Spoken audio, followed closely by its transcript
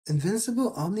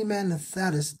Invincible, Omni-Man, and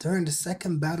Thaedus during the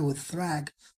second battle with Thragg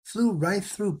flew right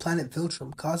through planet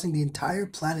Viltrum, causing the entire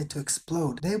planet to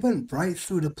explode. They went right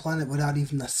through the planet without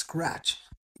even a scratch.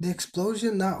 The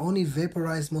explosion not only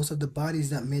vaporized most of the bodies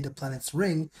that made the planet's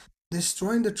ring,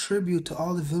 destroying the tribute to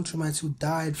all the Viltrumites who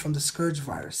died from the Scourge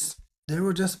virus. There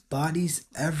were just bodies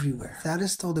everywhere.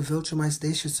 Thaedus told the Viltrumites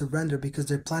they should surrender because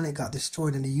their planet got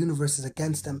destroyed and the universe is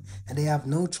against them, and they have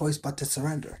no choice but to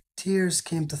surrender. Tears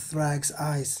came to Thragg's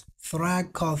eyes.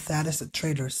 Thragg called Thaedus a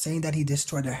traitor, saying that he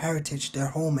destroyed their heritage, their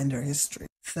home, and their history.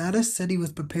 Thaedus said he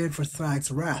was prepared for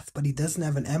Thragg's wrath, but he doesn't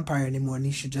have an empire anymore and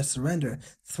he should just surrender.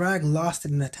 Thragg lost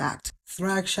it and attacked.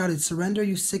 Thragg shouted, "Surrender,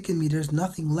 you sicken me, there's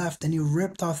nothing left," and he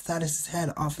ripped off Thaedus'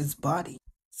 head off his body.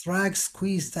 Thragg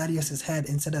squeezed Thaedus' head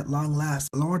and said, "At long last,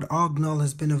 Lord Ognall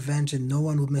has been avenged and no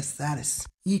one will miss Thaedus."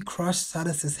 He crushed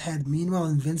Thaedus' head. Meanwhile,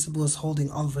 Invincible is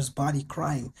holding Oliver's body,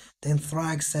 crying. Then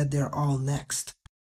Thragg said, "They're all next."